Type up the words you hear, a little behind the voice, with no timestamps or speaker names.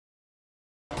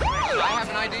have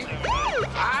an ID?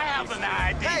 I have an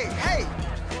ID. Hey!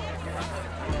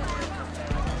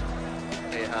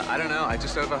 Hey, I don't know. I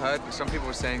just overheard. Some people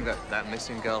were saying that that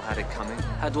missing girl had it coming.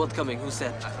 Had what coming? Who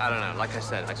said? I don't know. Like I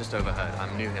said, I just overheard.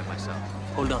 I'm new here myself.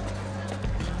 Hold on.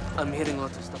 I'm hearing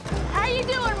lots of stuff. How you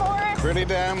doing, Morris? Pretty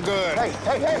damn good.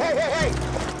 Hey!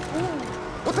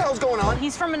 What the hell's going on?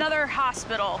 He's from another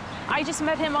hospital. I just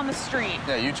met him on the street.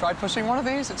 Yeah, you tried pushing one of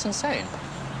these? It's insane.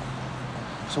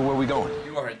 So where are we going?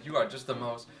 You are just the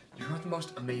most, you're the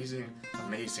most amazing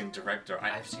director.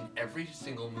 I've seen every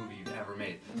single movie you've ever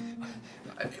made.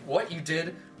 What you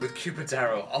did with Cupid's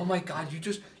Arrow, oh my God, you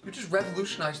just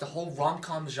revolutionized the whole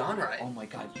rom-com genre. Oh my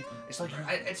God,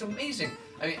 it's amazing.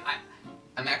 I mean,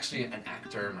 I'm actually an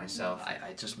actor myself.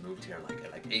 I just moved here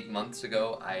like 8 months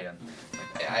ago.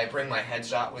 I bring my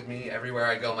headshot with me everywhere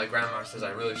I go. My grandma says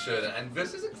I really should, and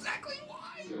this is exactly why.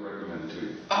 I recommend it to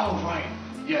you. Oh, right.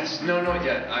 Yes. No, not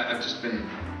yet. I've just been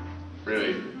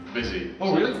really busy.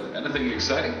 Oh, really? Anything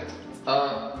exciting?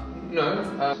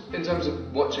 No. In terms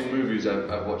of watching movies,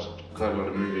 I've watched quite a lot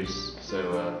of movies,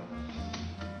 so,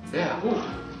 yeah. Ooh.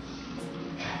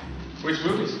 Which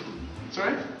movies?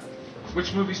 Sorry?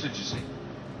 Which movies did you see?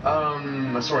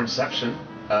 I saw Inception.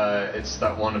 It's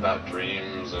that one about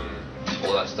dreams and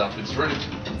all that stuff. It's really...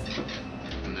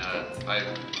 And,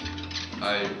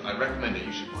 I recommend it.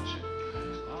 You should watch it.